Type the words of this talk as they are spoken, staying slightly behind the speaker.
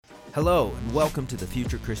Hello, and welcome to the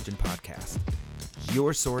Future Christian Podcast,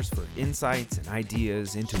 your source for insights and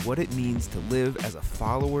ideas into what it means to live as a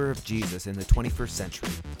follower of Jesus in the 21st century.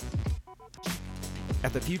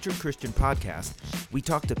 At the Future Christian Podcast, we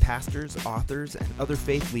talk to pastors, authors, and other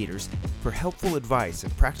faith leaders for helpful advice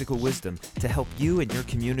and practical wisdom to help you and your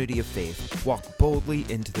community of faith walk boldly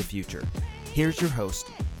into the future. Here's your host,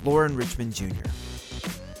 Lauren Richmond Jr.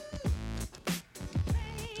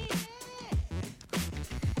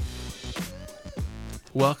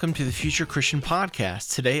 Welcome to the Future Christian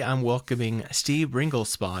Podcast. Today I'm welcoming Steve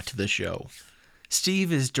Ringelspaw to the show.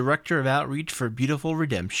 Steve is Director of Outreach for Beautiful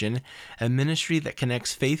Redemption, a ministry that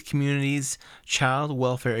connects faith communities, child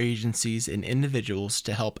welfare agencies, and individuals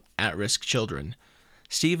to help at-risk children.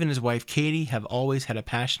 Steve and his wife Katie have always had a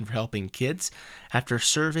passion for helping kids. After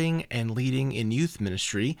serving and leading in youth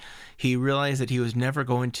ministry, he realized that he was never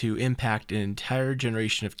going to impact an entire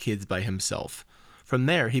generation of kids by himself. From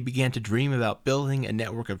there, he began to dream about building a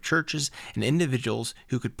network of churches and individuals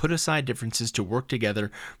who could put aside differences to work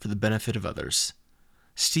together for the benefit of others.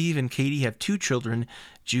 Steve and Katie have two children,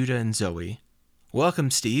 Judah and Zoe. Welcome,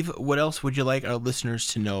 Steve. What else would you like our listeners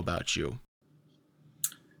to know about you?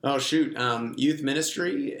 Oh, shoot. Youth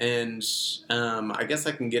ministry, and I guess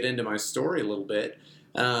I can get into my story a little bit.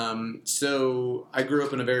 So I grew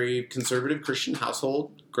up in a very conservative Christian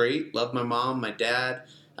household. Great. Loved my mom, my dad.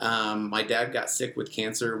 My dad got sick with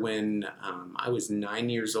cancer when I was 9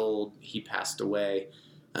 years old. He passed away,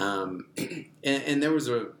 and there was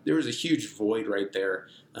a huge void right there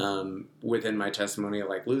within my testimony.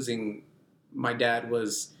 Like, losing my dad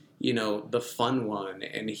was, the fun one,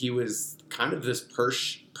 and he was kind of this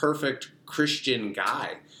perfect Christian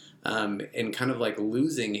guy, and kind of like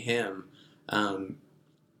losing him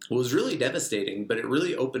was really devastating. But it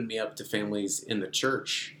really opened me up to families in the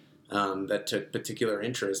church that took particular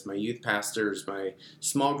interest, my youth pastors, my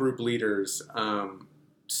small group leaders.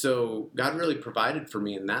 So God really provided for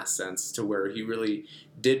me in that sense, to where he really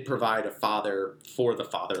did provide a father for the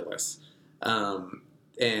fatherless.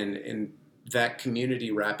 And that community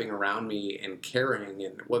wrapping around me and caring,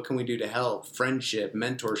 and what can we do to help, friendship,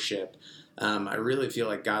 mentorship. I really feel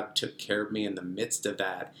like God took care of me in the midst of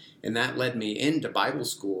that. And that led me into Bible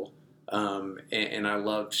school. And I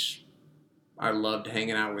loved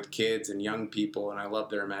hanging out with kids and young people, and I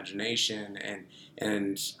loved their imagination.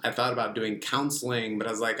 And I thought about doing counseling, but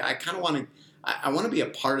I was like, I kind of want to be a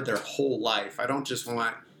part of their whole life. I don't just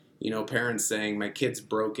want, parents saying, my kid's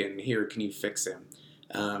broken, here, can you fix him?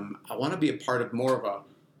 I want to be a part of more of a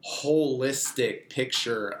holistic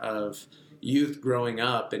picture of youth growing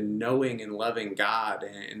up and knowing and loving God.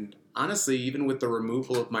 And honestly, even with the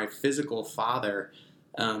removal of my physical father,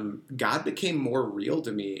 God became more real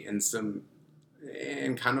to me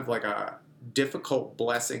in kind of like a difficult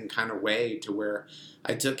blessing kind of way, to where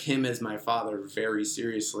I took him as my father very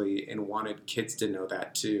seriously and wanted kids to know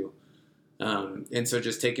that too. And so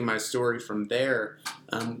just taking my story from there,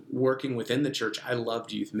 working within the church, I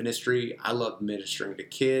loved youth ministry. I loved ministering to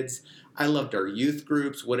kids. I loved our youth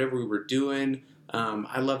groups, whatever we were doing.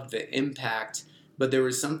 I loved the impact, but there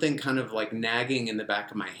was something kind of like nagging in the back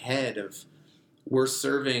of my head of, we're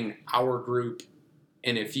serving our group,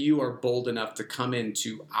 and if you are bold enough to come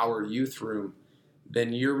into our youth room,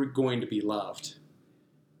 then you're going to be loved.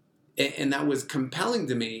 And that was compelling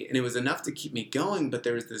to me, and it was enough to keep me going. But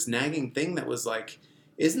there was this nagging thing that was like,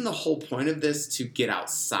 isn't the whole point of this to get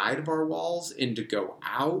outside of our walls and to go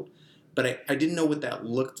out? But I didn't know what that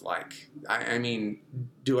looked like. I mean,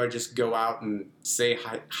 do I just go out and say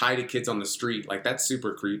hi to kids on the street? Like, that's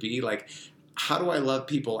super creepy. Like, how do I love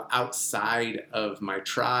people outside of my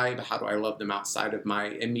tribe? How do I love them outside of my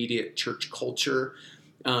immediate church culture?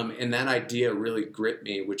 And that idea really gripped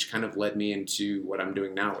me, which kind of led me into what I'm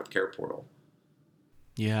doing now with Care Portal.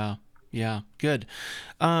 Yeah, good.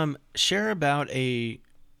 Share about a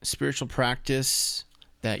spiritual practice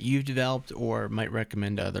that you've developed or might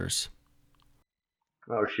recommend to others.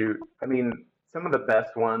 Oh, shoot. I mean, some of the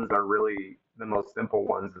best ones are really the most simple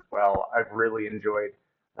ones as well. I've really enjoyed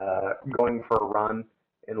going for a run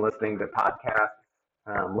and listening to podcasts,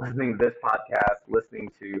 listening to this podcast, listening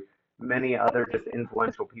to many other just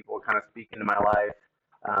influential people kind of speak into my life,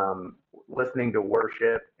 listening to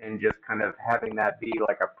worship, and just kind of having that be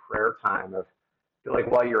like a prayer time of, feel like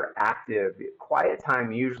while you're active, quiet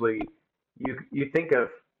time, usually you think of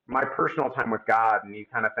my personal time with God, and you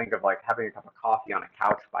kind of think of like having a cup of coffee on a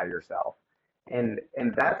couch by yourself. And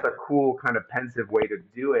that's a cool kind of pensive way to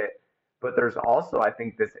do it. But there's also, I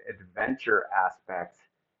think, this adventure aspect.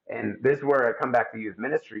 And this is where I come back to youth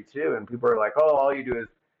ministry too. And people are like, oh, all you do is,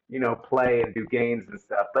 play and do games and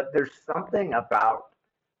stuff. But there's something about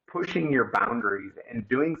pushing your boundaries and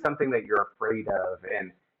doing something that you're afraid of,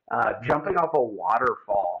 and jumping off a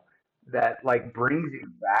waterfall that like brings you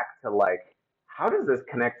back to like, how does this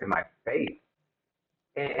connect to my faith?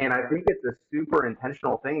 And I think it's a super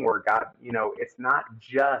intentional thing where God, it's not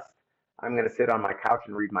just I'm going to sit on my couch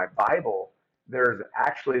and read my Bible. There's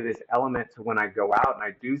actually this element to when I go out and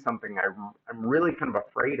I do something I'm really kind of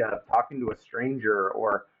afraid of, talking to a stranger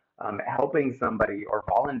or helping somebody or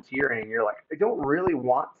volunteering. You're like, I don't really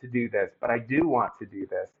want to do this, but I do want to do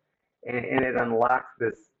this, and it unlocks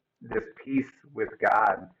this peace with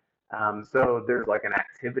God. So there's like an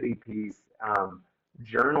activity piece.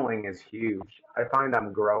 Journaling is huge. I find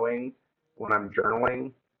I'm growing when I'm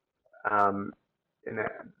journaling. Um, and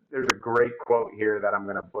there's a great quote here that I'm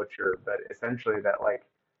going to butcher, but essentially that like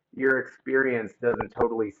your experience doesn't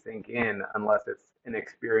totally sink in unless it's an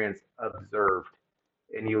experience observed.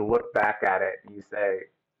 And you look back at it and you say,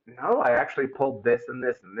 no, I actually pulled this and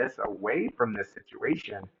this and this away from this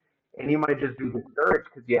situation. And you might just be discouraged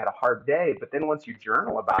because you had a hard day. But then once you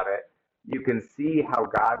journal about it, you can see how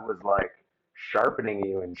God was like sharpening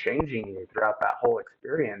you and changing you throughout that whole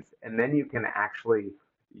experience. And then you can actually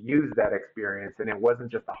use that experience. And it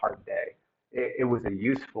wasn't just a hard day, it was a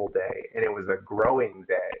useful day and it was a growing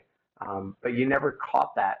day. But you never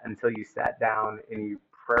caught that until you sat down and you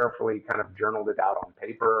prayerfully kind of journaled it out on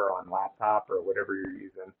paper or on laptop or whatever you're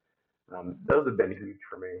using. Those have been huge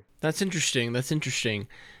for me. That's interesting.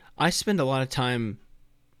 I spend a lot of time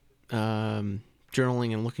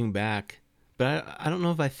journaling and looking back, but I don't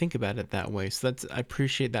know if I think about it that way. So I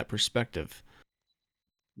appreciate that perspective.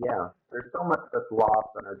 Yeah, there's so much that's lost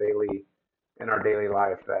in our daily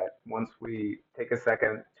life that once we take a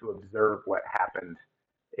second to observe what happened,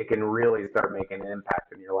 it can really start making an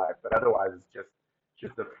impact in your life. But otherwise, it's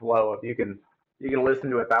just a flow of you can listen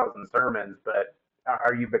to 1,000 sermons, but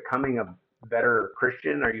are you becoming a better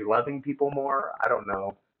Christian? Are you loving people more? I don't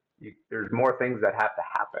know. There's more things that have to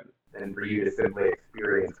happen than for you to simply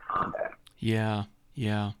experience content. Yeah.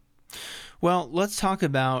 Well, let's talk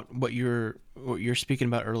about what you're speaking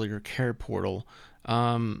about earlier, Care Portal.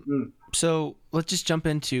 So let's just jump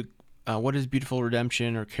into what is Beautiful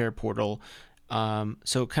Redemption or Care Portal.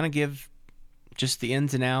 So kind of give just the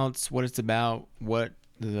ins and outs, what it's about, what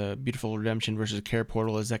the Beautiful Redemption versus Care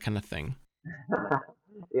Portal is, that kind of thing.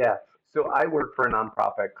 Yeah. So I work for a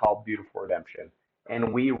nonprofit called Beautiful Redemption,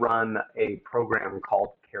 and we run a program called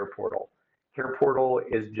Care Portal. Care Portal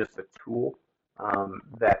is just a tool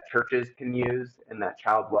that churches can use and that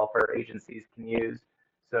child welfare agencies can use.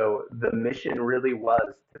 So the mission really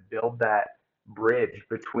was to build that bridge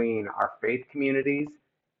between our faith communities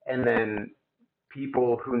and then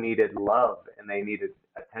people who needed love and they needed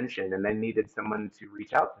attention and they needed someone to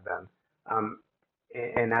reach out to them. Um,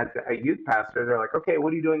 and as a youth pastor, they're like, okay,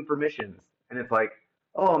 what are you doing for missions? And it's like,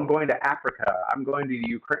 oh, I'm going to Africa. I'm going to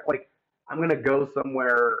Ukraine. Like, I'm going to go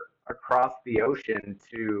somewhere across the ocean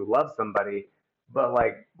to love somebody. But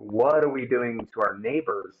like, what are we doing to our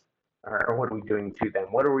neighbors? Or what are we doing to them?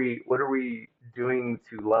 What are we doing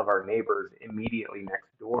to love our neighbors immediately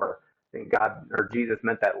next door? I think God or Jesus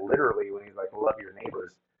meant that literally when he's like, love your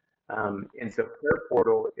neighbors. And so Care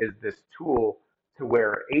Portal is this tool to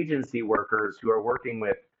where agency workers who are working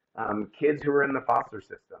with kids who are in the foster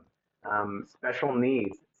system, special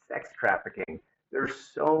needs, sex trafficking. There's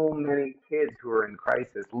so many kids who are in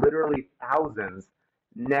crisis, literally thousands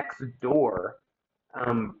next door,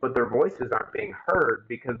 but their voices aren't being heard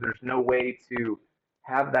because there's no way to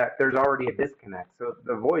have that. There's already a disconnect, so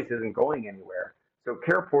the voice isn't going anywhere. So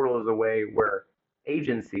Care Portal is a way where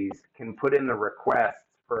agencies can put in the requests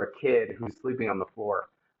for a kid who's sleeping on the floor,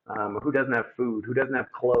 who doesn't have food, who doesn't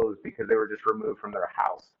have clothes because they were just removed from their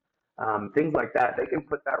house. Things like that. They can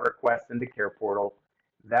put that request into Care Portal.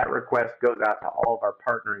 That request goes out to all of our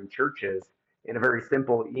partnering churches in a very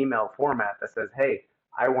simple email format that says, hey,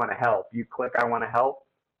 I want to help. You click I want to help,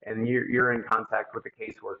 and you're in contact with the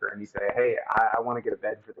caseworker, and you say, hey, I want to get a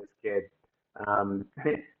bed for this kid.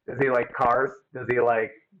 Does he like cars? Does he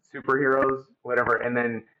like superheroes? Whatever. And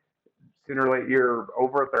then sooner or later, you're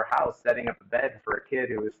over at their house setting up a bed for a kid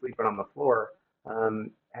who is sleeping on the floor.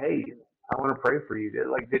 Hey, I want to pray for you.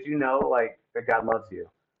 Did you know like that God loves you?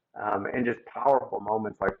 And just powerful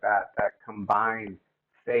moments like that combine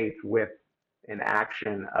faith with an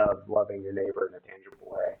action of loving your neighbor in a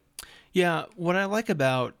tangible way. Yeah, what I like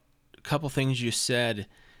about a couple things you said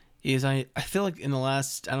is I feel like in the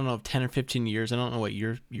last, 10 or 15 years, I don't know what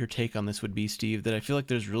your take on this would be, Steve, that I feel like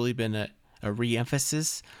there's really been a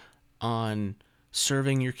re-emphasis on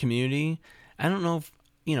serving your community. I don't know if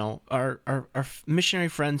our missionary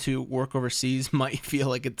friends who work overseas might feel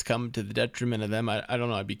like it's come to the detriment of them. I don't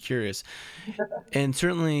know. I'd be curious. And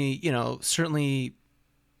certainly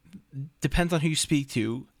depends on who you speak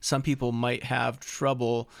to. Some people might have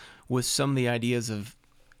trouble with some of the ideas of,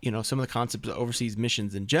 some of the concepts of overseas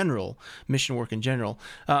missions in general, mission work in general.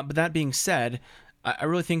 But that being said, I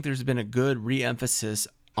really think there's been a good re-emphasis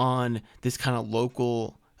on this kind of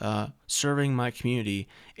local serving my community.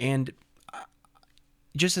 And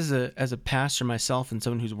just as a pastor myself and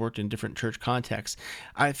someone who's worked in different church contexts,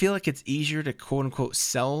 I feel like it's easier to quote unquote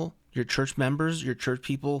sell your church members, your church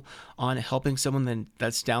people on helping someone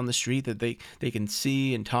that's down the street that they can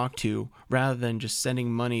see and talk to, rather than just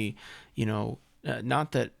sending money.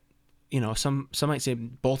 Not that, some might say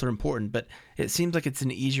both are important, but it seems like it's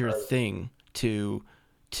an easier thing to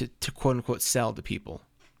quote unquote sell to people.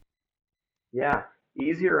 Yeah,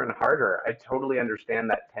 easier and harder. I totally understand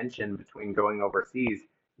that tension between going overseas.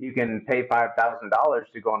 You can pay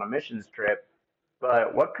 $5,000 to go on a missions trip,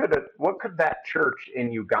 but what could that church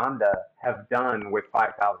in Uganda have done with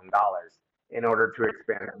 $5,000 in order to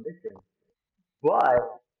expand their mission?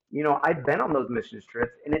 But I've been on those missions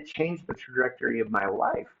trips, and it changed the trajectory of my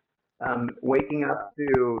life. Waking up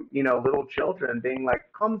to little children being like,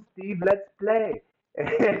 "Come, Steve, let's play,"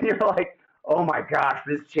 and you're like, "Oh my gosh,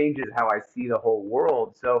 this changes how I see the whole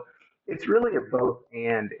world." So it's really a both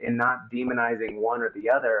and not demonizing one or the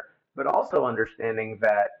other, but also understanding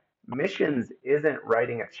that missions isn't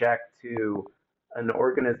writing a check to an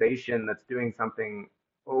organization that's doing something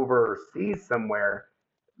overseas somewhere.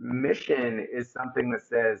 Mission is something that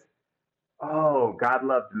says, "Oh, God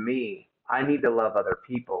loved me. I need to love other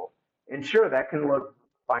people." And sure, that can look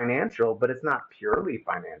financial, but it's not purely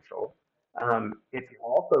financial. It's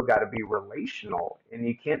also got to be relational, and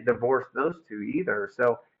you can't divorce those two either.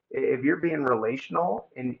 So if you're being relational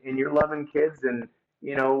and you're loving kids in,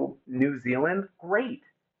 New Zealand, great.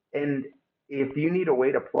 And if you need a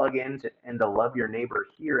way to plug in and to love your neighbor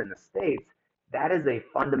here in the States, that is a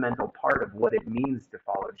fundamental part of what it means to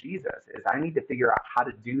follow Jesus, is I need to figure out how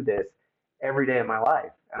to do this every day of my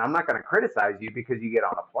life. And I'm not going to criticize you because you get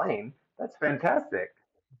on a plane. That's fantastic.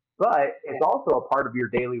 But it's also a part of your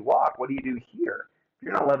daily walk. What do you do here? If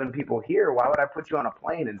you're not loving people here, why would I put you on a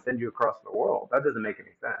plane and send you across the world? That doesn't make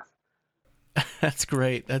any sense. That's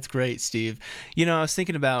great. That's great, Steve. I was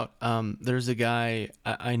thinking about there's a guy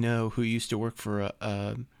I know who used to work for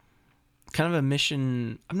a kind of a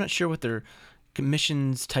mission. I'm not sure what their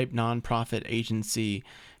missions type nonprofit agency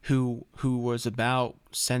who was about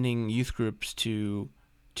sending youth groups to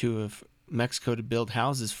Mexico to build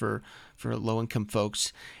houses for low income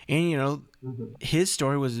folks. And his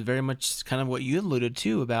story was very much kind of what you alluded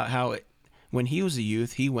to about how when he was a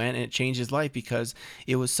youth, he went and it changed his life because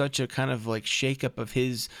it was such a kind of like shakeup of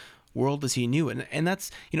his world as he knew it. And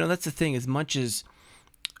that's that's the thing. As much as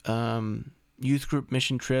youth group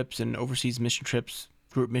mission trips and overseas mission trips,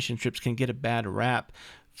 group mission trips can get a bad rap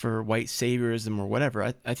for white saviorism or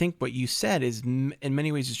whatever, I think what you said is in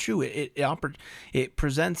many ways is true. It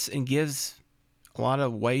presents and gives a lot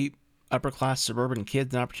of white upper class suburban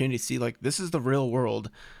kids an opportunity to see like this is the real world.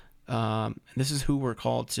 This is who we're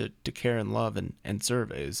called to care and love and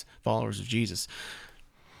serve as followers of Jesus.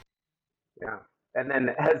 Yeah. And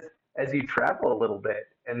then as you travel a little bit,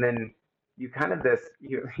 and then you kind of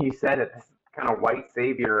you said it, this kind of white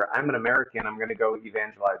savior, I'm an American, I'm going to go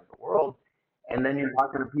evangelize the world. And then you're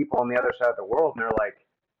talking to people on the other side of the world, and they're like,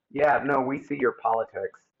 "Yeah, no, we see your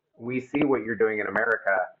politics. We see what you're doing in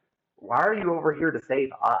America. Why are you over here to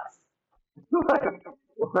save us?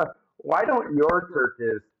 Why don't your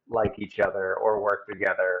churches like each other or work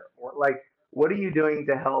together? Or like, what are you doing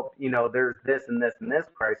to help? There's this and this and this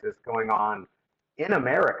crisis going on in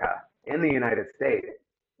America, in the United States.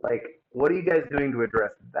 Like, what are you guys doing to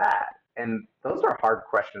address that?" And those are hard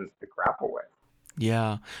questions to grapple with.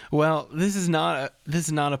 Yeah. Well, this is not a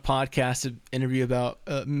podcast interview about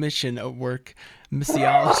mission at work,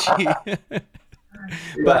 missiology.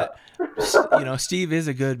 But Steve is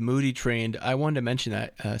a good Moody trained. I wanted to mention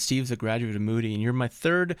that Steve's a graduate of Moody, and you're my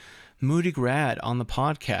third Moody grad on the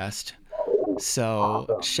podcast. So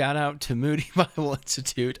awesome. Shout out to Moody Bible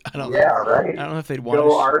Institute. I don't know if they'd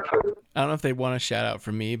want to shout out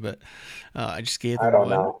for me, but I just gave them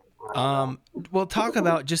one. We'll talk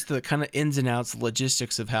about just the kind of ins and outs,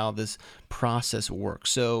 logistics of how this process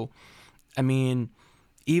works. So, I mean,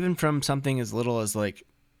 even from something as little as like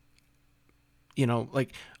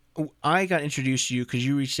I got introduced to you because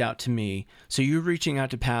you reached out to me. So you're reaching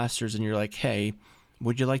out to pastors and you're like, "Hey,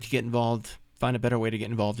 would you like to get involved? Find a better way to get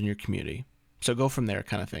involved in your community." So go from there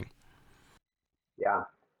kind of thing. Yeah.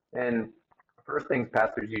 And first things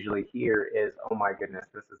pastors usually hear is, "Oh my goodness,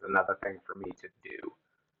 this is another thing for me to do."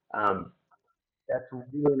 Um, that's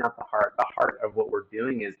really not the heart. The heart of what we're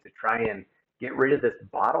doing is to try and get rid of this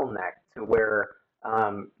bottleneck to where,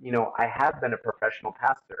 I have been a professional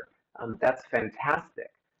pastor. That's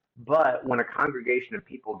fantastic. But when a congregation of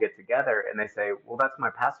people get together and they say, well, that's my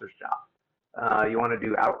pastor's job. You want to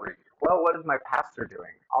do outreach? Well, what is my pastor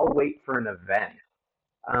doing? I'll wait for an event.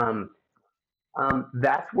 Um,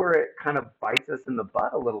 that's where it kind of bites us in the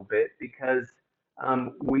butt a little bit because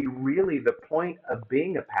the point of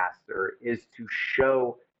being a pastor is to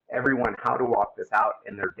show everyone how to walk this out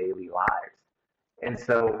in their daily lives. And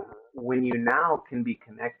so when you now can be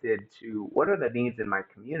connected to what are the needs in my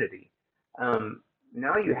community,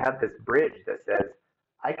 now you have this bridge that says,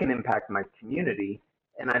 I can impact my community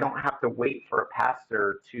and I don't have to wait for a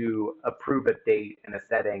pastor to approve a date and a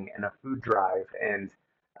setting and a food drive. And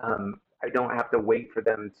I don't have to wait for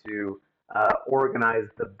them to organize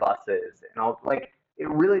the buses and all. Like, it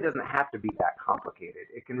really doesn't have to be that complicated.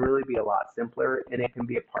 It can really be a lot simpler and it can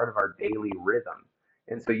be a part of our daily rhythm.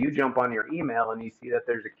 And so you jump on your email and you see that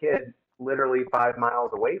there's a kid literally 5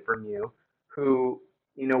 miles away from you who,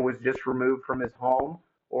 was just removed from his home.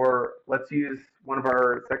 Or let's use one of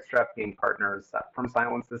our sex trafficking partners from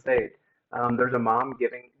Silence the State. There's a mom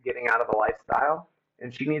getting out of the lifestyle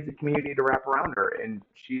and she needs a community to wrap around her. And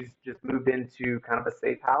she's just moved into kind of a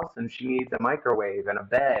safe house and she needs a microwave and a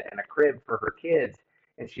bed and a crib for her kids.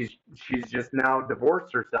 And she's just now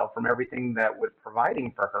divorced herself from everything that was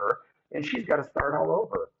providing for her and she's got to start all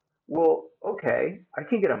over. Well, okay, I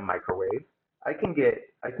can get a microwave. I can get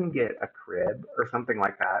a crib or something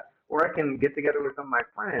like that, or I can get together with some of my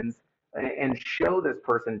friends and show this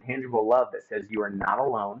person tangible love that says you are not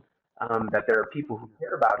alone, that there are people who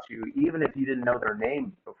care about you, even if you didn't know their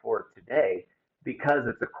name before today, because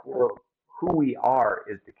it's a core of who we are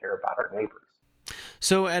is to care about our neighbors.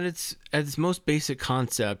 So at its most basic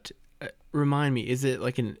concept, remind me, is it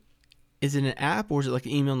an app or is it like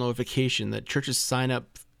an email notification that churches sign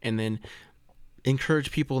up and then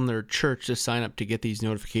encourage people in their church to sign up to get these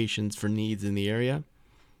notifications for needs in the area?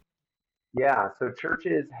 Yeah, so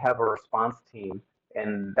churches have a response team,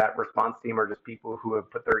 and that response team are just people who have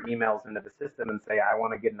put their emails into the system and say, I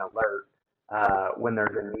want to get an alert when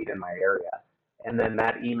there's a need in my area. And then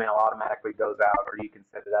that email automatically goes out, or you can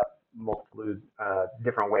set it up multiple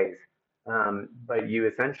different ways. But you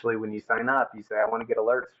essentially, when you sign up, you say, I want to get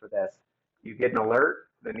alerts for this. You get an alert,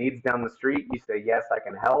 the need's down the street, you say, yes, I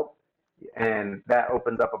can help. And that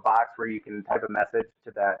opens up a box where you can type a message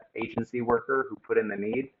to that agency worker who put in the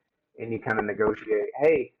need, and you kind of negotiate,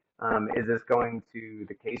 hey, is this going to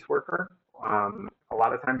the caseworker? A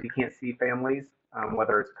lot of times you can't see families,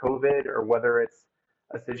 whether it's COVID or whether it's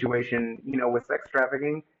a situation, with sex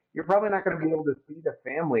trafficking. You're probably not going to be able to see the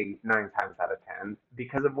family 9 times out of 10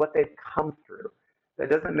 because of what they've come through.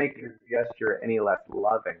 That doesn't make your gesture any less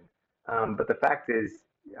loving. But the fact is,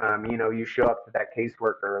 you show up to that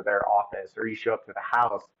caseworker or their office, or you show up to the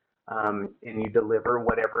house, and you deliver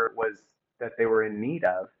whatever it was that they were in need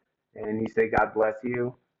of, and you say, "God bless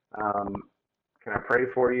you. Um, can I pray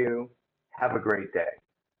for you? Have a great day."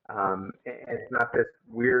 And it's not this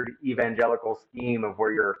weird evangelical scheme of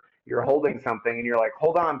where you're holding something and you're like,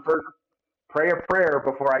 "Hold on, first pray a prayer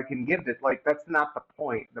before I can give this." Like, that's not the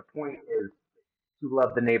point. The point is to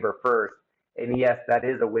love the neighbor first. And yes, that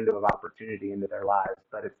is a window of opportunity into their lives,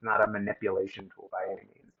 but it's not a manipulation tool by any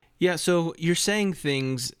means. Yeah, so you're saying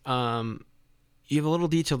things. You have a little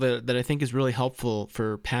detail that I think is really helpful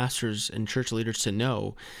for pastors and church leaders to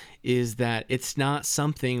know, is that it's not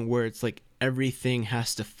something where it's like everything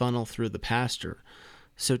has to funnel through the pastor.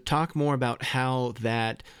 So talk more about how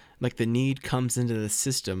that, like, the need comes into the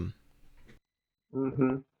system.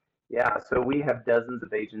 hmm Yeah, so we have dozens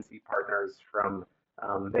of agency partners from,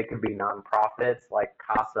 they could be nonprofits like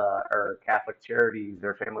CASA or Catholic Charities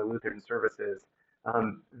or Family Lutheran Services.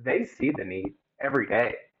 They see the need every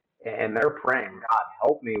day and they're praying, God,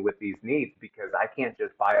 help me with these needs because I can't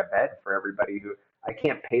just buy a bed for everybody I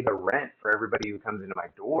can't pay the rent for everybody who comes into my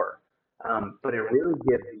door. But it really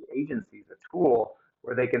gives the agencies a tool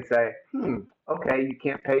where they can say, okay, you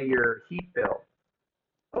can't pay your heat bill.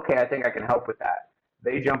 Okay, I think I can help with that.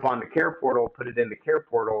 They jump on the care portal, put it in the care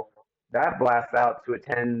portal. That blasts out to a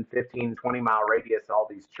 10, 15, 20-mile radius, all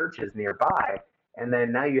these churches nearby. And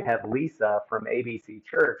then now you have Lisa from ABC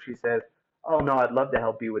Church who says, oh, no, I'd love to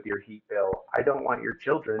help you with your heat bill. I don't want your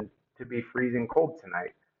children to be freezing cold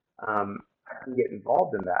tonight. I can get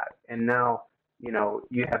involved in that. And now,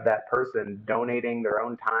 you have that person donating their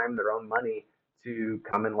own time, their own money to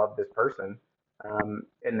come and love this person.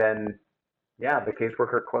 And then, yeah, the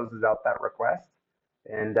caseworker closes out that request,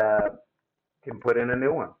 and can put in a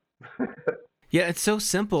new one. Yeah, it's so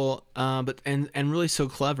simple, but really so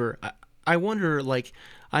clever. I wonder, like,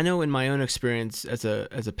 I know in my own experience as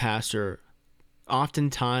a pastor,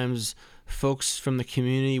 oftentimes folks from the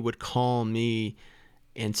community would call me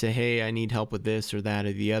and say, "Hey, I need help with this or that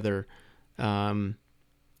or the other."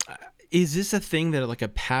 Is this a thing that like a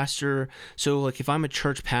pastor? So like if I'm a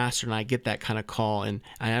church pastor and I get that kind of call and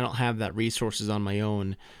I don't have that resources on my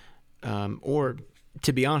own, or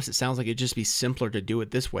to be honest, it sounds like it'd just be simpler to do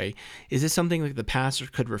it this way. Is this something like the pastor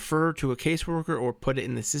could refer to a caseworker or put it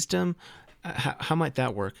in the system? How might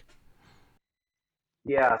that work?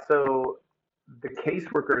 Yeah, so the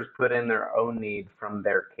caseworkers put in their own need from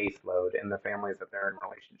their caseload and the families that they're in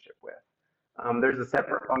relationship with. There's a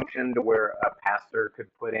separate function to where a pastor could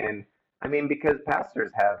put in, I mean, because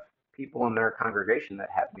pastors have people in their congregation that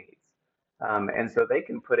have needs. And so they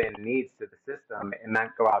can put in needs to the system and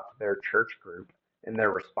not go out to their church group and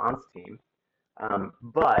their response team.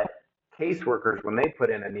 But caseworkers, when they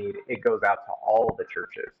put in a need, it goes out to all the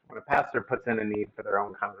churches. When a pastor puts in a need for their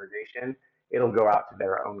own congregation, it'll go out to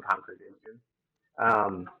their own congregation.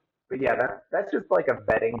 Um, but yeah, that's just like a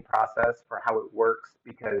vetting process for how it works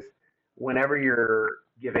because whenever you're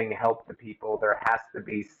giving help to people, there has to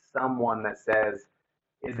be someone that says,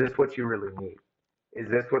 is this what you really need? Is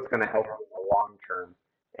this what's going to help you in the long term?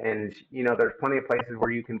 And, there's plenty of places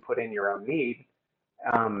where you can put in your own need.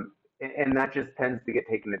 And that just tends to get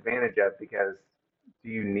taken advantage of because do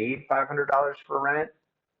you need $500 for rent?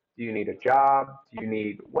 Do you need a job?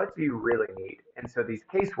 What do you really need? And so these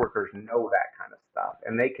caseworkers know that kind of stuff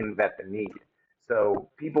and they can vet the need. So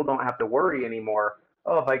people don't have to worry anymore.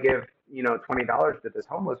 Oh, if I give, $20 to this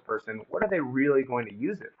homeless person, what are they really going to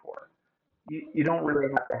use it for? You don't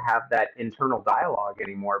really have to have that internal dialogue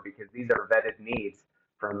anymore because these are vetted needs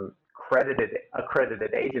from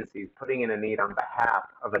accredited agencies putting in a need on behalf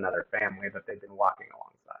of another family that they've been walking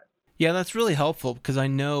alongside. Yeah, that's really helpful because I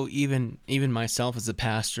know even myself as a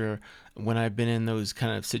pastor, when I've been in those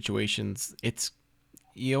kind of situations,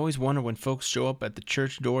 you always wonder when folks show up at the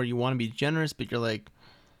church door, you want to be generous, but you're like,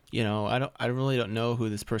 I really don't know who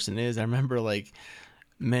this person is. I remember like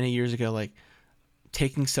many years ago, like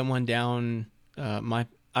taking someone down,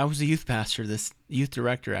 I was a youth pastor, this youth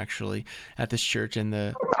director actually at this church, and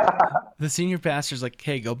the senior pastor's like,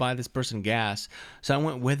 "Hey, go buy this person gas." So I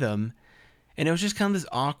went with him, and it was just kind of this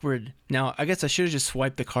awkward. Now, I guess I should have just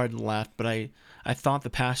swiped the card and left, but I thought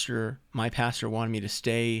my pastor wanted me to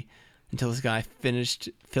stay until this guy finished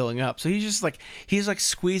filling up. So he's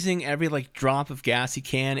squeezing every like drop of gas he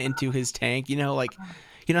can into his tank, you know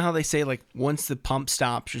how they say like once the pump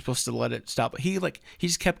stops, you're supposed to let it stop. He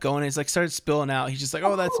just kept going. And he's like started spilling out. He's just like,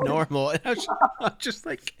 "Oh, that's normal." And I was just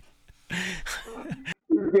like,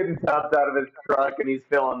 he's getting tubs out of his truck and he's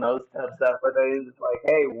filling those tubs up. But then he's like,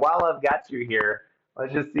 "Hey, while I've got you here,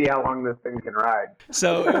 let's just see how long this thing can ride."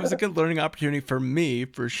 So it was a good learning opportunity for me,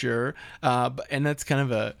 for sure. And that's kind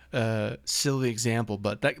of a silly example,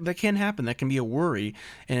 but that can happen. That can be a worry.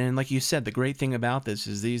 And like you said, the great thing about this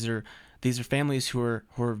is these are families who are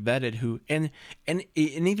vetted, and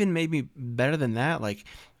even maybe better than that, like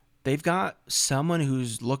they've got someone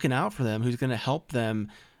who's looking out for them, who's going to help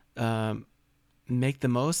them make the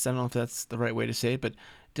most. I don't know if that's the right way to say it, but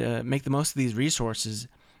to make the most of these resources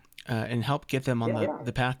and help get them on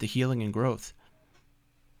the path to healing and growth.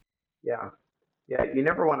 Yeah. You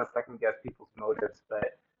never want to second guess people's motives,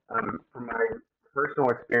 but from my personal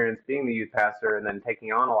experience being the youth pastor and then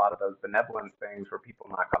taking on a lot of those benevolence things where people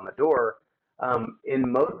knock on the door,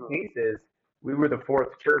 in most cases, we were the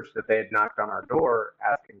fourth church that they had knocked on our door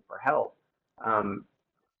asking for help.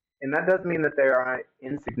 And that does mean that they are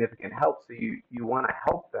insignificant help, so you want to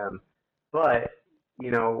help them, but,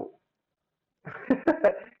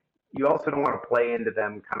 you also don't want to play into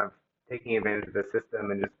them kind of taking advantage of the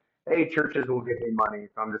system and just, hey, churches will give me money,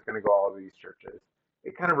 so I'm just going to go all of these churches.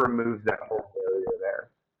 It kind of removes that whole barrier there.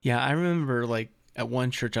 Yeah, I remember like at one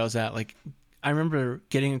church I was at, like I remember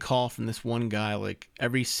getting a call from this one guy like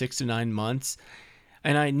every 6 to 9 months,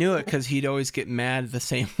 and I knew it because he'd always get mad the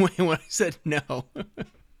same way when I said no.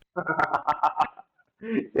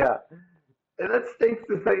 Yeah, and that stinks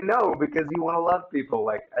to say no because you want to love people.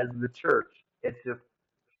 Like as the church, it's just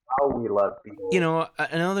how we love people.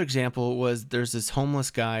 Another example was there's this homeless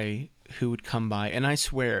guy who would come by, and I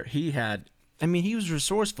swear he was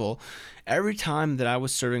resourceful. Every time that I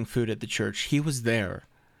was serving food at the church, he was there.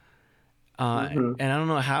 And I don't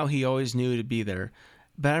know how he always knew to be there.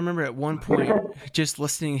 But I remember at one point just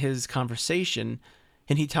listening to his conversation,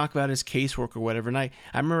 and he talked about his casework or whatever. And I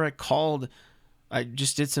remember I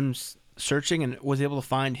just did some searching and was able to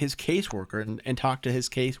find his caseworker and talk to his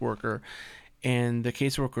caseworker. and the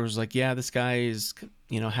caseworker was like, yeah, this guy is,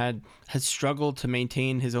 has struggled to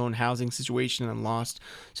maintain his own housing situation and lost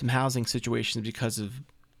some housing situations because of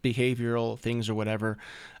behavioral things or whatever.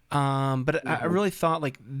 But I really thought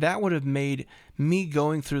like that would have made me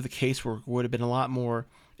going through the casework would have been a lot more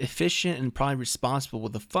efficient and probably responsible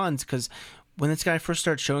with the funds, because when this guy first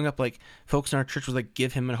started showing up, like folks in our church was like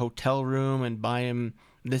give him a hotel room and buy him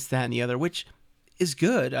this, that, and the other, which is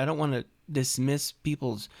good. I don't want to dismiss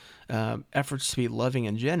people's efforts to be loving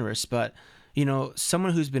and generous, but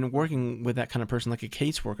someone who's been working with that kind of person, like a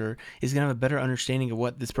caseworker, is going to have a better understanding of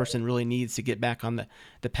what this person really needs to get back on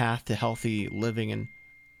the path to healthy living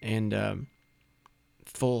and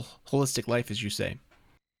full holistic life, as you say.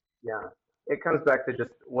 Yeah, it comes back to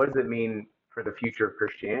just what does it mean for the future of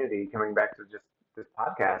Christianity? Coming back to just this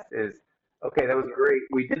podcast is, okay, that was great.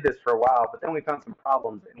 We did this for a while, but then we found some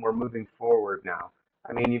problems and we're moving forward now.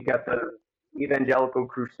 I mean, you've got the evangelical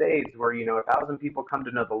crusades where, 1,000 people come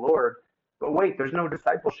to know the Lord, but wait, there's no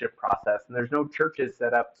discipleship process and there's no churches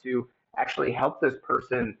set up to actually help this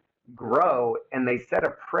person grow. And they said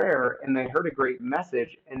a prayer and they heard a great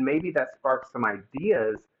message, and maybe that sparks some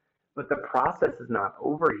ideas, but the process is not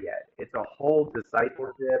over yet. It's a whole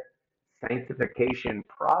discipleship, sanctification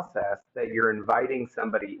process that you're inviting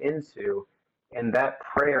somebody into. And that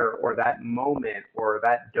prayer or that moment or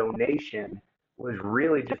that donation was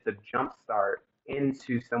really just a jump start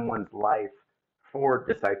into someone's life for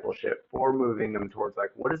discipleship, for moving them towards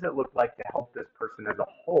like, what does it look like to help this person as a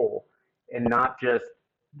whole, and not just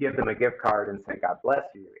give them a gift card and say, God bless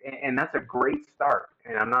you. And that's a great start.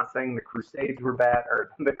 And I'm not saying the crusades were bad,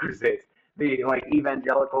 or the crusades, the like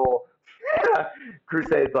evangelical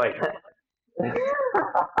crusades, like,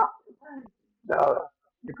 no,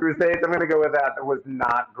 the crusades, I'm going to go with that. That was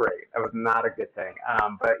not great. That was not a good thing.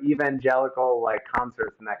 But evangelical like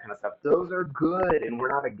concerts and that kind of stuff, those are good, and we're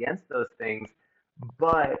not against those things.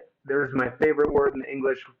 But there's my favorite word in the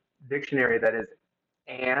English dictionary, that is,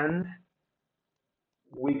 and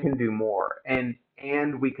we can do more, and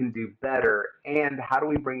we can do better. And how do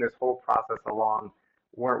we bring this whole process along?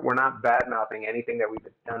 We're not bad mouthing anything that we've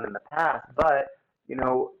done in the past, but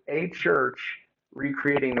a church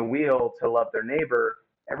recreating the wheel to love their neighbor,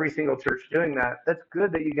 every single church doing that, that's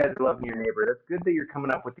good that you guys are loving your neighbor. That's good that you're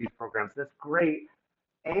coming up with these programs. That's great.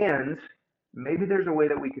 And maybe there's a way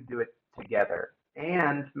that we could do it together.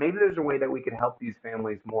 And maybe there's a way that we could help these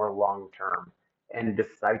families more long term and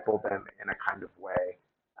disciple them in a kind of way.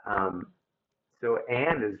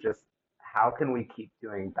 And is just, how can we keep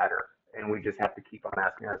doing better? And we just have to keep on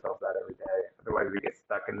asking ourselves that every day. Otherwise, we get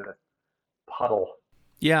stuck in this puddle.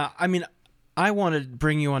 Yeah, I mean, I want to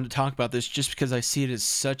bring you on to talk about this just because I see it as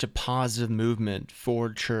such a positive movement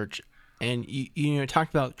for church. And you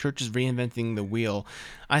talked about churches reinventing the wheel.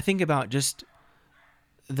 I think about just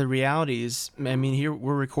the realities. I mean, here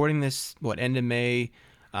we're recording this, end of May.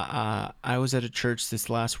 I was at a church this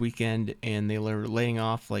last weekend, and they were laying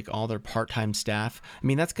off like all their part-time staff. I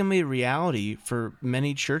mean, that's going to be a reality for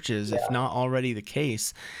many churches, if not already the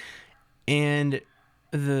case. And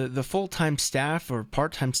the full-time staff or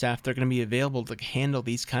part-time staff, they're going to be available to handle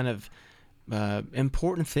these kind of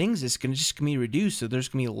important things. It's going to be reduced, so there's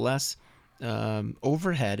going to be less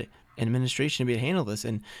overhead and administration to be able to handle this.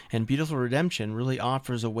 And Beautiful Redemption really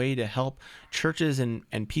offers a way to help churches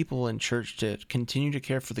and people in church to continue to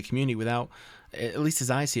care for the community without, at least as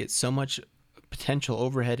I see it, so much potential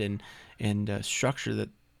overhead and structure that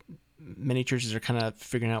many churches are kind of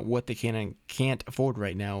figuring out what they can and can't afford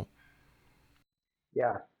right now.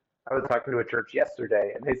 Yeah. I was talking to a church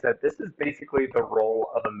yesterday, and they said this is basically the role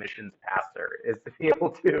of a missions pastor, is to be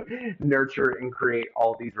able to nurture and create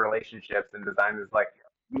all these relationships and design this, like,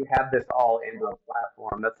 you have this all into a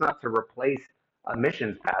platform. That's not to replace a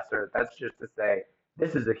missions pastor. That's just to say,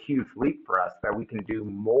 this is a huge leap for us that we can do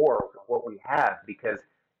more with what we have, because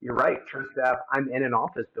you're right, church staff, I'm in an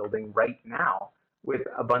office building right now with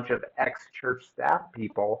a bunch of ex-church staff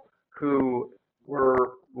people who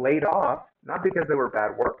were laid off, not because they were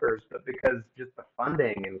bad workers, but because just the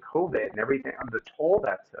funding and COVID and everything, the toll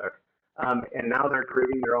that took. And now they're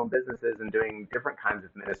creating their own businesses and doing different kinds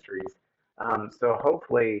of ministries. So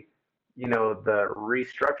hopefully, the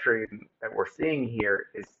restructuring that we're seeing here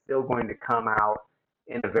is still going to come out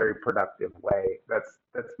in a very productive way.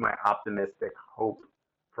 That's my optimistic hope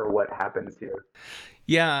for what happens here.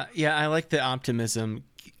 Yeah, I like the optimism.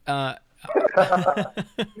 I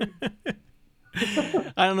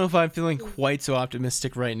don't know if I'm feeling quite so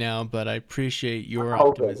optimistic right now, but I appreciate your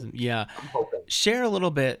optimism. Yeah. Share a little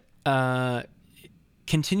bit,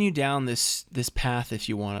 continue down this path if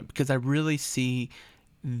you want, because I really see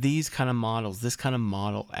this kind of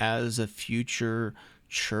model as a future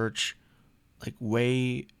church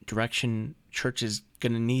way direction church is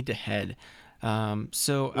going to need to head.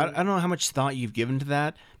 So I don't know how much thought you've given to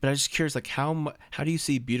that, but I'm just curious, like how do you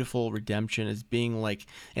see Beautiful Redemption as being like,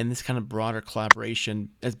 in this kind of broader collaboration,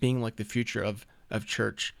 as being like the future of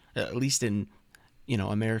church, at least in,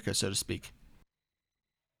 America, so to speak?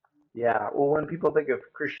 Yeah, well, when people think of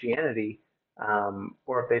Christianity,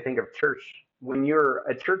 or if they think of church, when you're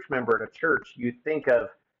a church member at a church, you think of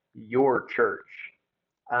your church.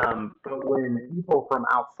 But when people from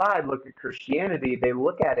outside look at Christianity, they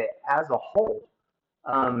look at it as a whole.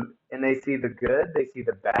 And they see the good, they see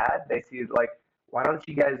the bad, they see like, why don't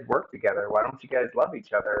you guys work together? Why don't you guys love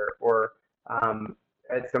each other? Or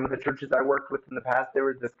at some of the churches I worked with in the past, there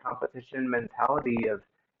was this competition mentality of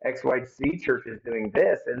XYZ churches doing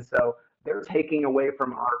this, and so they're taking away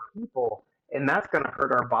from our people, and that's going to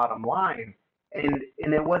hurt our bottom line. And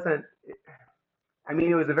it wasn't. I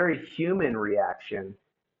mean, it was a very human reaction,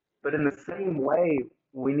 but in the same way,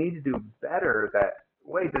 we need to do better. That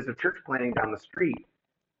wait, there's a church planting down the street.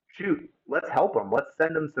 Shoot, let's help them. Let's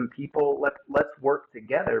send them some people. Let's work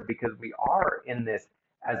together because we are in this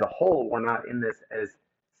as a whole. We're not in this as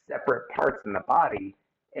separate parts in the body.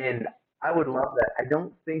 And I would love that. I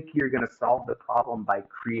don't think you're going to solve the problem by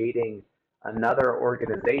creating another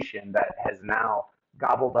organization that has now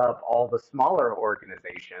gobbled up all the smaller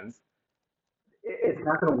organizations. It's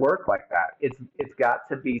not going to work like that. It's got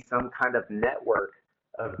to be some kind of network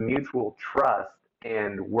of mutual trust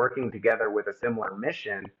and working together with a similar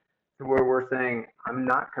mission to where we're saying, I'm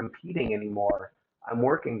not competing anymore. I'm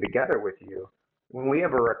working together with you. When we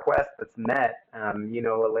have a request that's met, a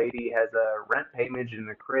lady has a rent payment and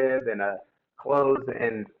a crib and a clothes,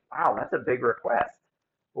 and wow, that's a big request.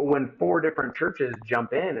 Well, when four different churches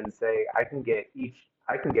jump in and say, I can get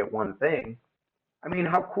one thing, I mean,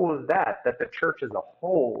 how cool is that? That the church as a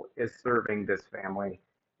whole is serving this family,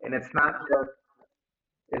 and it's not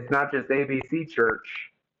just ABC Church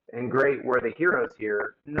and great, we're the heroes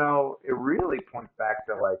here. No, it really points back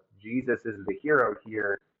to like Jesus is the hero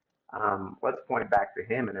here. Let's point back to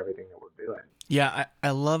him and everything that we're doing. Yeah,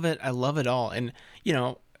 I love it. I love it all. And,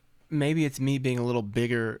 maybe it's me being a little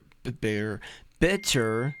bitter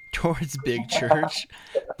towards big church,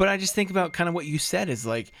 but I just think about kind of what you said is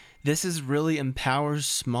like, this is really empowers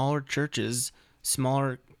smaller churches,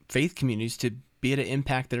 smaller faith communities to be able to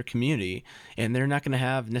impact their community. And they're not going to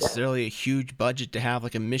have necessarily a huge budget to have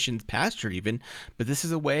like a missions pastor even, but this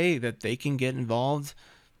is a way that they can get involved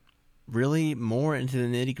really more into the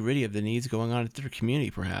nitty gritty of the needs going on at their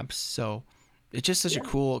community, perhaps. So it's just such a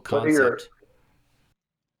cool concept.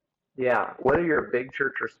 Whether you're a big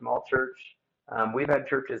church or small church, we've had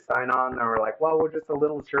churches sign on and we're like, well, we're just a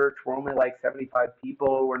little church. We're only like 75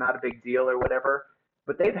 people. We're not a big deal or whatever.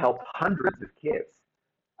 But they've helped hundreds of kids.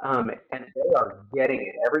 And they are getting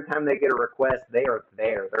it. Every time they get a request, they are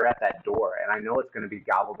there. They're at that door. And I know it's going to be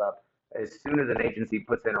gobbled up as soon as an agency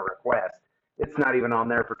puts in a request. It's not even on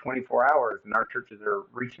there for 24 hours. And our churches are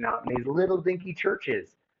reaching out in these little dinky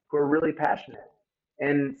churches who are really passionate.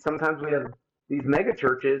 And sometimes we have these mega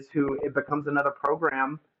churches who it becomes another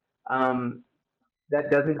program um, that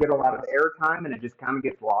doesn't get a lot of airtime and it just kind of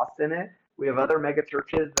gets lost in it. We have other mega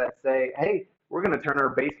churches that say, hey, we're going to turn our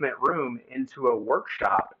basement room into a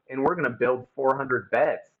workshop and we're going to build 400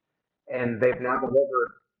 beds. And they've now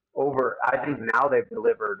delivered I think now they've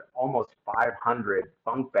delivered almost 500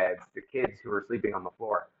 bunk beds to kids who are sleeping on the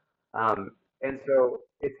floor. And so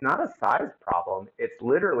it's not a size problem. It's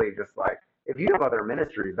literally just like, if you have other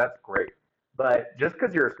ministries, that's great. But just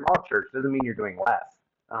because you're a small church doesn't mean you're doing less.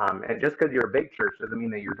 And just because you're a big church doesn't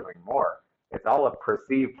mean that you're doing more. It's all a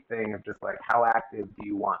perceived thing of just like, how active do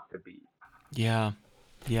you want to be? Yeah.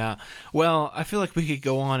 Yeah. Well, I feel like we could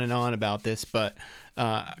go on and on about this, but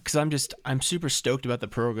because I'm super stoked about the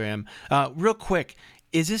program. Real quick,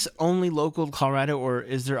 is this only local to Colorado, or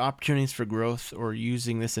is there opportunities for growth or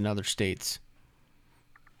using this in other states?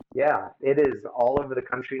 Yeah, it is all over the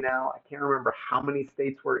country now. I can't remember how many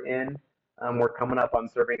states we're in. We're coming up on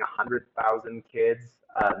serving 100,000 kids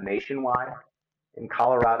nationwide. In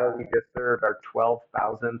Colorado, we just served our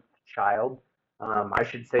 12,000th child. I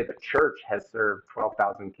should say the church has served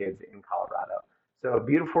 12,000 kids in Colorado. So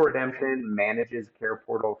Beautiful Redemption manages Care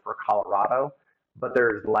Portal for Colorado, but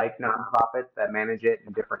there's like nonprofits that manage it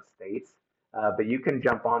in different states. But you can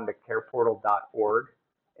jump on to careportal.org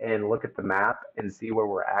and look at the map and see where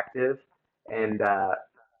we're active. And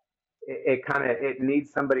it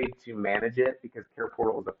needs somebody to manage it because Care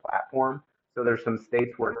Portal is a platform. So there's some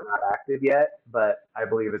states where it's not active yet, but I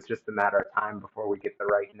believe it's just a matter of time before we get the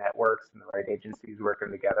right networks and the right agencies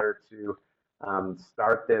working together to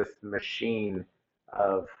start this machine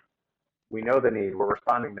of we know the need, we're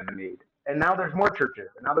responding to the need, and now there's more churches,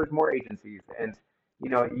 and now there's more agencies, and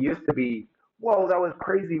it used to be, whoa, that was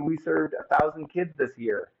crazy. We served 1,000 kids this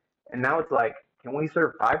year, and now it's like, can we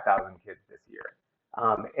serve 5,000 kids this year?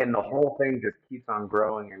 And the whole thing just keeps on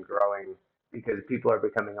growing and growing because people are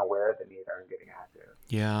becoming aware of the need and getting active.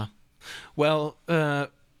 Yeah. Well,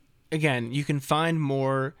 again, you can find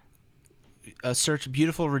more. Search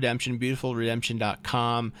Beautiful Redemption,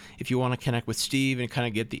 beautifulredemption.com, if you want to connect with Steve and kind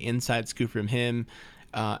of get the inside scoop from him.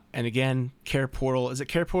 And again, Care Portal. Is it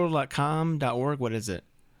careportal.com.org? What is it?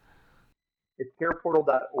 It's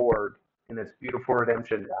careportal.org, and it's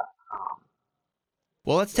beautifulredemption.com.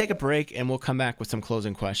 Well, let's take a break, and we'll come back with some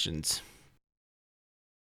closing questions.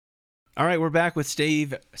 All right, we're back with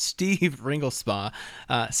Steve Ringelspaugh.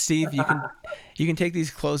 Steve, you can take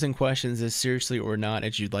these closing questions as seriously or not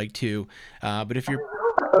as you'd like to. But if you're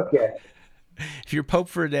Pope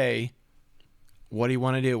for a day, what do you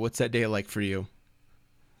want to do? What's that day like for you?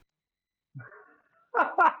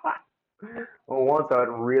 Well, once I would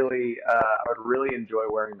really enjoy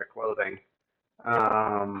wearing the clothing.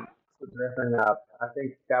 So dressing up, I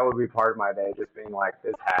think that would be part of my day, just being like,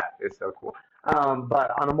 this hat is so cool.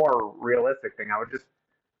 But on a more realistic thing, I would just,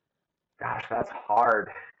 gosh, that's hard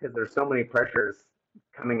because there's so many pressures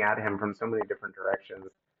coming at him from so many different directions.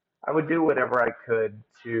 I would do whatever I could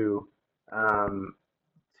um,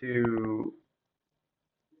 to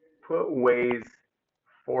put ways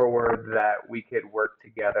forward that we could work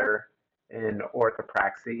together in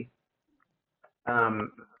orthopraxy.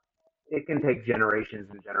 Um, it can take generations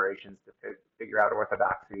and generations to figure out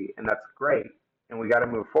orthodoxy, and that's great, and we got to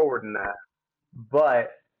move forward in that.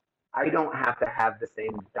 But I don't have to have the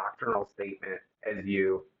same doctrinal statement as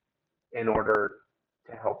you in order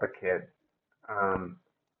to help a kid. Um,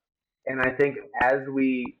 and I think as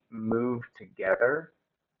we move together,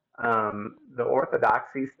 the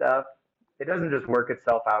orthodoxy stuff, it doesn't just work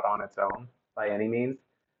itself out on its own by any means.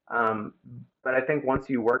 Um, but I think once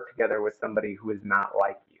you work together with somebody who is not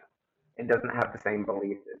like you and doesn't have the same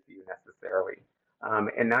beliefs as you necessarily,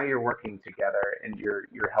 and now you're working together and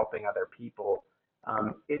you're helping other people,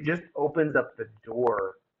 it just opens up the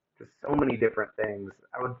door to so many different things.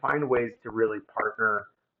 I would find ways to really partner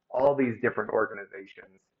all these different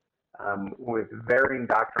organizations with varying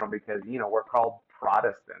doctrinal because we're called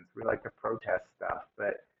Protestants. We like to protest stuff,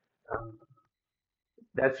 but um,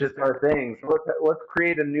 that's just our thing. So let's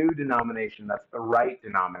create a new denomination that's the right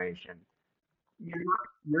denomination.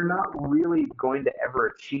 You're not really going to ever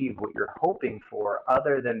achieve what you're hoping for,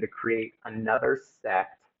 other than to create another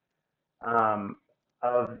sect um,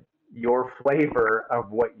 of your flavor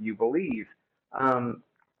of what you believe. Um,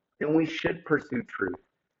 and we should pursue truth,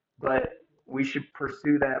 but we should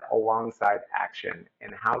pursue that alongside action.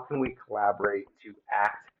 And how can we collaborate to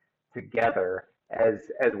act together as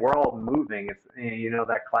we're all moving? It's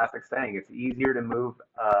that classic saying: it's easier to move,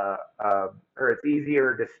 or it's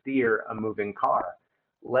easier to steer a moving car.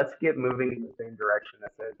 Let's get moving in the same direction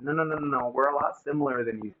that says, no, no, no, no, no. We're a lot similar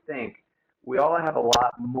than you think. We all have a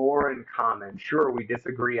lot more in common. Sure, we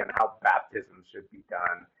disagree on how baptism should be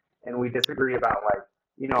done, and we disagree about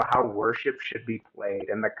how worship should be played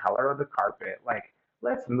and the color of the carpet. Like,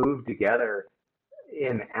 let's move together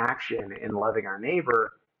in action in loving our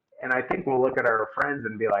neighbor. And I think we'll look at our friends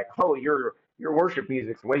and be like, oh, your worship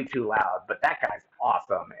music's way too loud, but that guy's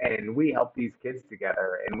awesome. And we helped these kids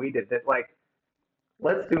together and we did that. Like,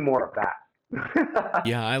 let's do more of that.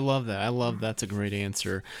 Yeah, I love that. That's a great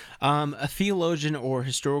answer. A theologian or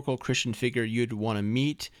historical Christian figure you'd want to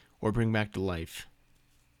meet or bring back to life?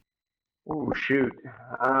 Oh shoot.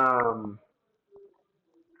 I'm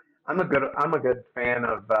a good fan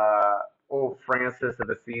of old Francis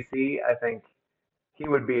of Assisi. I think he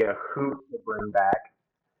would be a hoot to bring back.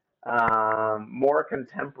 More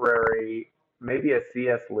contemporary, maybe a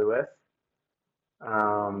C.S. Lewis.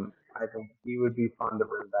 I think he would be fun to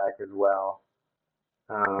bring back as well.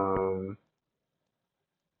 Um,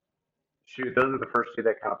 Shoot, those are the first two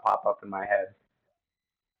that kind of pop up in my head.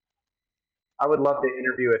 I would love to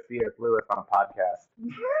interview a C.S. Lewis on a podcast.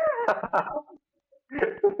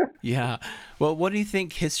 Yeah. Well, what do you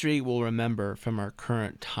think history will remember from our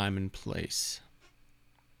current time and place?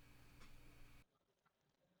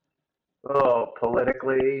 Oh,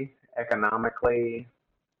 politically, economically,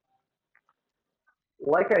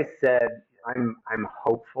 like I said, I'm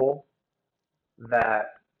hopeful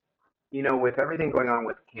that with everything going on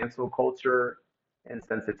with cancel culture and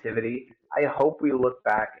sensitivity, I hope we look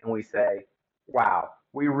back and we say, wow,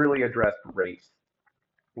 we really addressed race.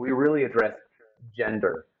 We really addressed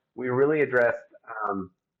gender. We really addressed,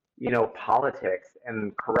 politics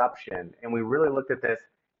and corruption. And we really looked at this.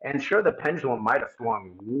 And sure, the pendulum might have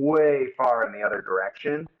swung way far in the other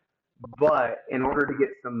direction, But in order to get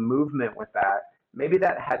some movement with that, maybe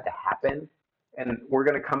that had to happen. And we're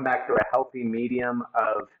going to come back to a healthy medium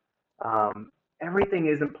of everything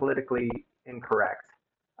isn't politically incorrect.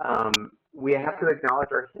 We have to acknowledge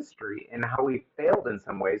our history and how we failed in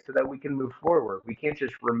some ways so that we can move forward. We can't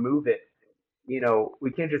just remove it.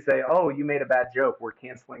 We can't just say, oh, you made a bad joke, we're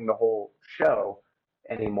canceling the whole show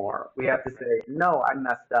anymore. We have to say, no, I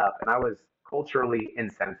messed up and I was culturally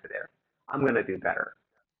insensitive. I'm going to do better.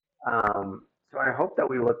 So I hope that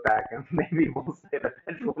we look back and maybe we'll say the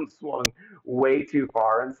pendulum swung way too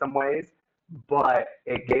far in some ways, but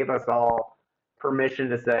it gave us all permission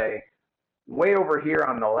to say, way over here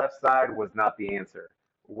on the left side was not the answer.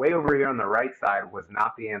 Way over here on the right side was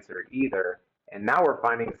not the answer either. And now we're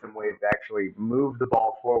finding some ways to actually move the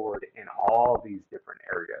ball forward in all these different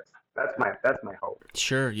areas. That's my hope.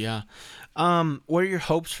 Sure, yeah. What are your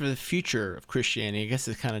hopes for the future of Christianity? I guess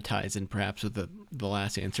it kind of ties in perhaps with the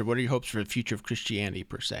last answer. What are your hopes for the future of Christianity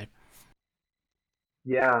per se?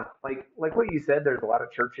 Yeah, like what you said, there's a lot of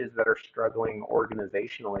churches that are struggling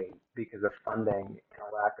organizationally because of funding and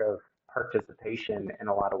a lack of participation in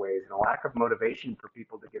a lot of ways and a lack of motivation for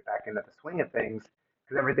people to get back into the swing of things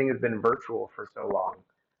because everything has been virtual for so long.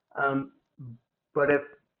 Um, but if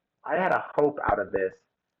I had a hope out of this,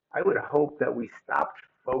 I would hope that we stopped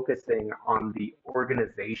focusing on the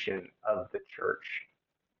organization of the church.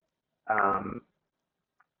 Um,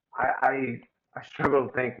 I struggle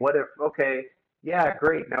to think, what if, okay, yeah,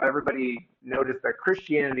 great. Now everybody noticed that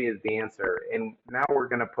Christianity is the answer. And now we're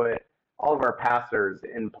going to put all of our pastors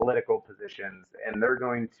in political positions and they're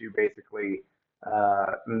going to basically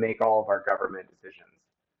make all of our government decisions.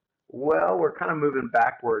 Well, we're kind of moving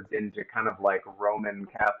backwards into kind of like Roman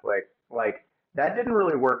Catholic, like that didn't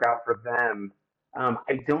really work out for them.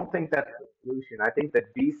 I don't think that's the solution. I think the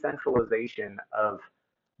decentralization of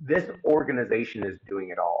this organization is doing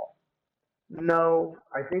it all. No,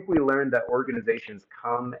 I think we learned that organizations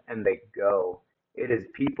come and they go. It is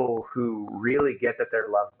people who really get that they're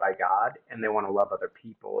loved by God and they want to love other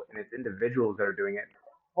people, and it's individuals that are doing it.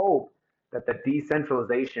 Hope that the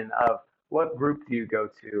decentralization of what group do you go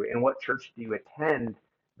to and what church do you attend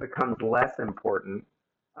becomes less important.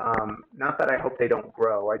 Not that I hope they don't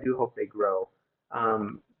grow, I do hope they grow.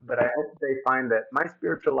 But I hope they find that my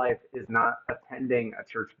spiritual life is not attending a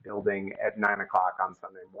church building at 9 o'clock on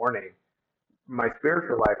Sunday morning. My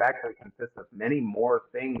spiritual life actually consists of many more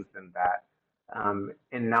things than that.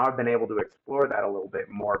 And now I've been able to explore that a little bit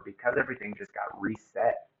more because everything just got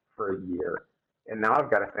reset for a year. And now I've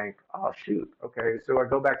got to think, oh, shoot, okay, so I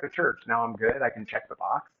go back to church. Now I'm good. I can check the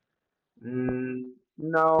box.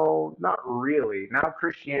 No, not really. Now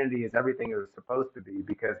Christianity is everything it was supposed to be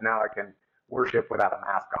because now I can worship without a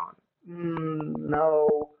mask on.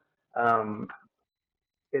 No, um,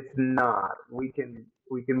 it's not. We can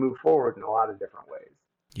move forward in a lot of different ways.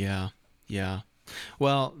 Yeah, yeah.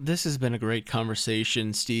 Well, this has been a great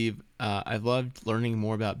conversation, Steve. I've loved learning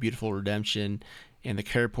more about Beautiful Redemption and the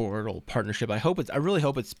Care Portal partnership. I really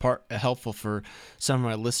hope it's helpful for some of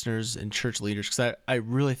my listeners and church leaders because I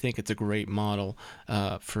really think it's a great model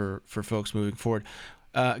for folks moving forward.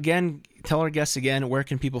 Again, tell our guests again, where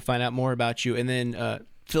can people find out more about you? And then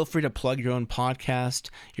feel free to plug your own podcast.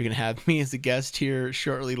 You're going to have me as a guest here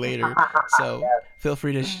shortly later. So Yes. feel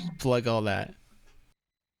free to plug all that.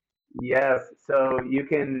 Yes. So you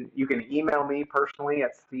can email me personally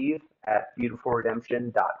at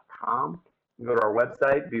steve@beautifulredemption.com. You can go to our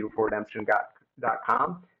website,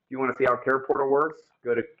 beautifulredemption.com. If you want to see how Care Portal works,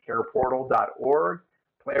 go to careportal.org.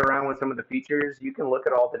 Play around with some of the features. You can look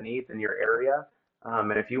at all the needs in your area.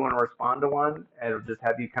 And if you want to respond to one, it'll just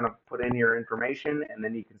have you kind of put in your information, and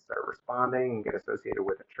then you can start responding and get associated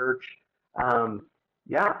with a church.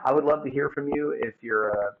 Yeah, I would love to hear from you if you're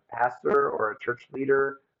a pastor or a church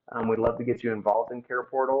leader. We'd love to get you involved in Care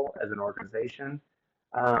Portal as an organization.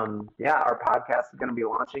 Yeah, our podcast is going to be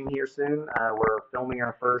launching here soon. We're filming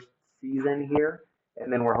our first season here,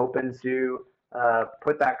 and then we're hoping to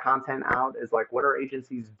put that content out as like, what are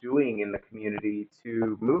agencies doing in the community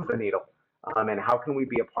to move the needle? And how can we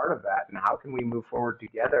be a part of that? And how can we move forward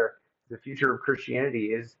together? The future of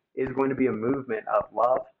Christianity is going to be a movement of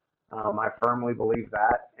love. I firmly believe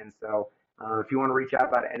that. And so if you want to reach out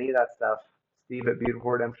about any of that stuff,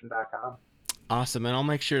 steve@beautifulredemption.com. Awesome. And I'll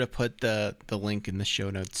make sure to put the link in the show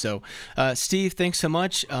notes. So, Steve, thanks so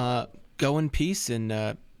much. Go in peace, and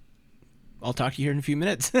I'll talk to you here in a few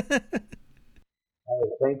minutes. Hey,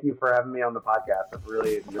 thank you for having me on the podcast. I've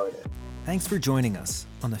really enjoyed it. Thanks for joining us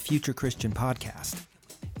on the Future Christian Podcast.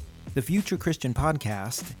 The Future Christian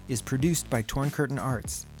Podcast is produced by Torn Curtain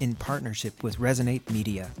Arts in partnership with Resonate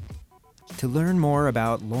Media. To learn more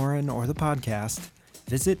about Lauren or the podcast,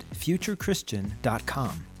 visit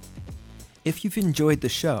futurechristian.com. If you've enjoyed the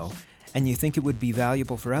show and you think it would be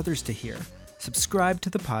valuable for others to hear, subscribe to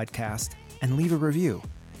the podcast and leave a review.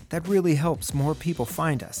 That really helps more people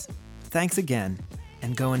find us. Thanks again,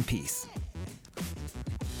 and go in peace.